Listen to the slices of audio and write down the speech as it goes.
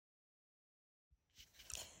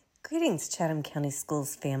Greetings, Chatham County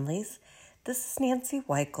Schools families. This is Nancy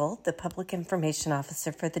Weichel, the Public Information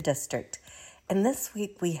Officer for the district. And this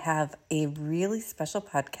week we have a really special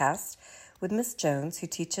podcast with Ms. Jones, who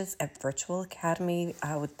teaches at Virtual Academy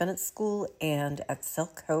with Bennett School and at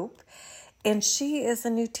Silk Hope. And she is a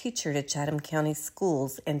new teacher to Chatham County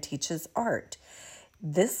Schools and teaches art.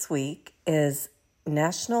 This week is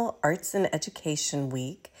National Arts and Education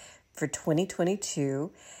Week for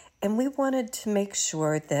 2022. And we wanted to make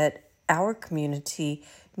sure that our community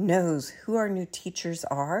knows who our new teachers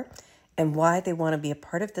are and why they want to be a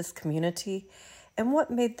part of this community and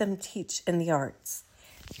what made them teach in the arts.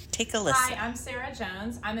 Take a listen. Hi, I'm Sarah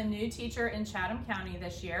Jones. I'm a new teacher in Chatham County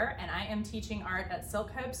this year, and I am teaching art at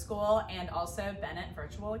Silk Hope School and also Bennett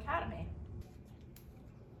Virtual Academy.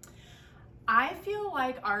 I feel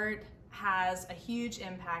like art has a huge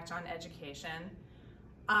impact on education.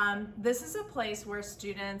 This is a place where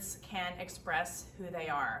students can express who they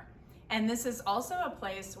are. And this is also a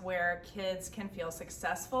place where kids can feel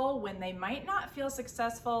successful when they might not feel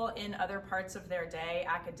successful in other parts of their day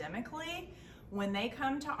academically. When they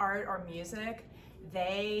come to art or music,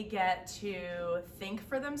 they get to think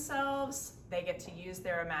for themselves, they get to use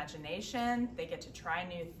their imagination, they get to try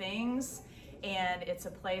new things, and it's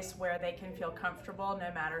a place where they can feel comfortable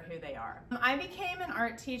no matter who they are. I became an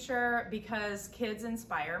art teacher because kids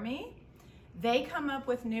inspire me. They come up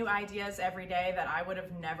with new ideas every day that I would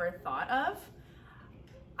have never thought of.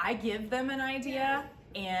 I give them an idea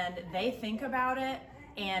and they think about it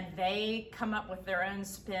and they come up with their own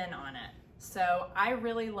spin on it. So I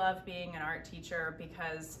really love being an art teacher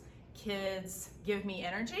because kids give me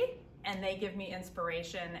energy and they give me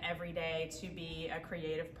inspiration every day to be a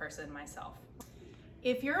creative person myself.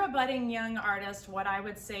 If you're a budding young artist, what I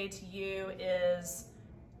would say to you is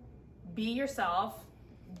be yourself.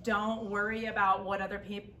 Don't worry about what other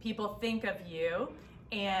people think of you,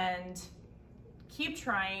 and keep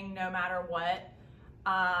trying no matter what.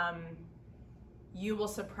 You will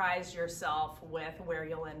surprise yourself with where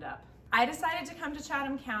you'll end up. I decided to come to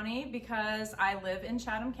Chatham County because I live in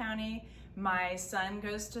Chatham County. My son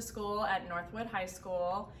goes to school at Northwood High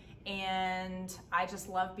School, and I just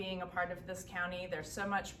love being a part of this county. There's so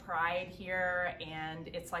much pride here, and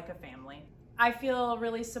it's like a family. I feel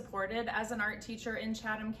really supported as an art teacher in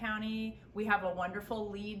Chatham County. We have a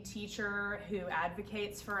wonderful lead teacher who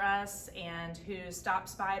advocates for us and who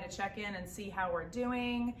stops by to check in and see how we're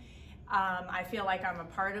doing. I feel like I'm a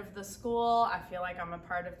part of the school. I feel like I'm a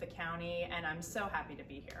part of the county, and I'm so happy to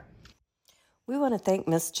be here. We want to thank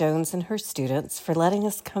Ms. Jones and her students for letting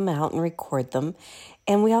us come out and record them.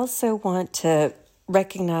 And we also want to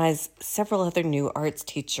recognize several other new arts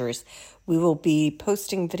teachers. We will be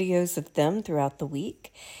posting videos of them throughout the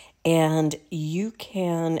week. And you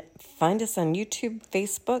can find us on YouTube,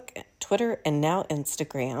 Facebook, Twitter, and now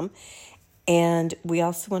Instagram. And we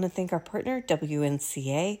also want to thank our partner,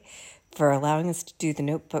 WNCA, for allowing us to do the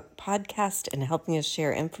Notebook podcast and helping us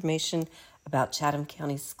share information about Chatham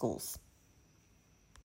County schools.